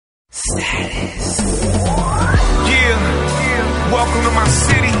Status. Yeah, welcome to my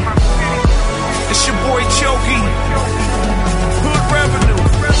city. It's your boy Choki. Hood revenue.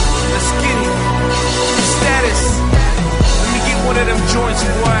 Let's get it. Status. Let me get one of them joints,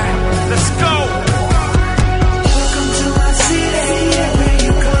 boy. Let's go. Welcome to my city. Yeah, where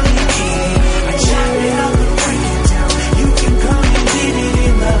you come and get it. I chop it up and break it down. You can come and get it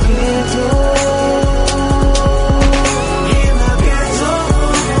in the Ghetto.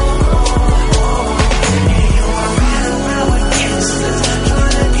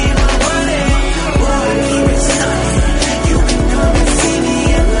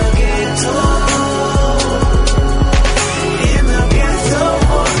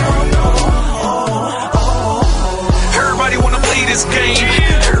 This game,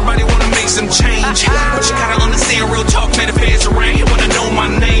 everybody wanna make some change, but you gotta understand real talk, man, the feds around here wanna know my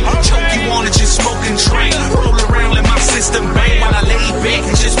name. Choke you on it, just smoke and drain. Roll around, let my system bang. While I lay back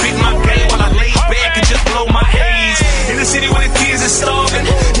and just beat my game. While I lay back and just blow my haze. In the city where the kids are starving,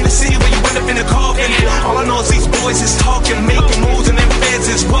 in the city where you end up in the coffin. All I know is these boys is talking, making moves, and them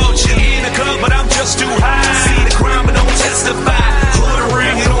feds is watching. In the club, but I'm just too high. See the crime, but don't testify. Hood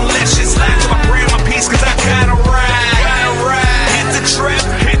around here, don't let shit slide. So I pray my peace, cause I gotta ride.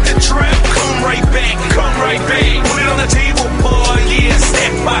 Hit the trap, come right back. Put it on the table, boy, yeah,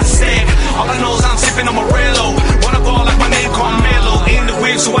 step by step. All I know is I'm sipping on Morello. Wanna ball like my name Carmelo. In the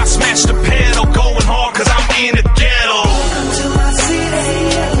whip, so I smash the pedal. Going hard, cause I'm in the ghetto. Welcome to my city,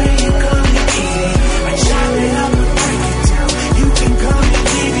 yeah, where you come and get it. I chop it up and break it down. You can come and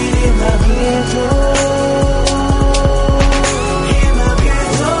get it in the Ghetto.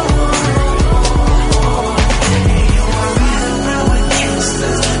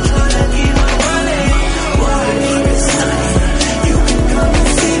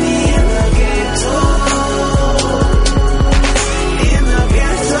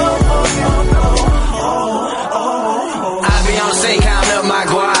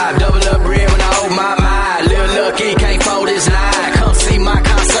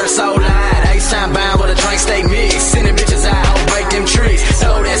 Stay mixed, sending bitches out, I'll break them tricks.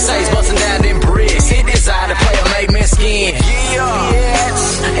 Slow that says, busting down them bricks. Hit this eye to play a make man skin.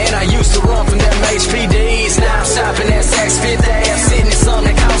 Yes, and I used to run from them HPDs. Now I'm shopping at Saks Fifth Ave, sitting in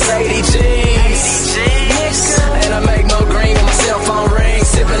something that costs 80 G's. And I make more green with my cell phone ring.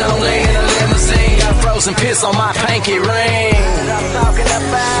 Sipping on lean in a limousine. Got frozen piss on my pinky ring.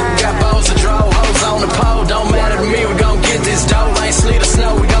 Got bows to draw, hoes on the pole. Don't matter to me, we gon' get this dough. Ain't sleet or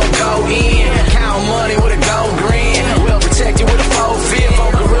snow, we gon' go in. Count money with a gold grin. Well protected with a 4-5.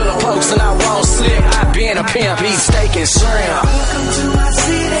 4 gorilla pokes and I won't slip. I been a pimp, eat steak and shrimp. Welcome to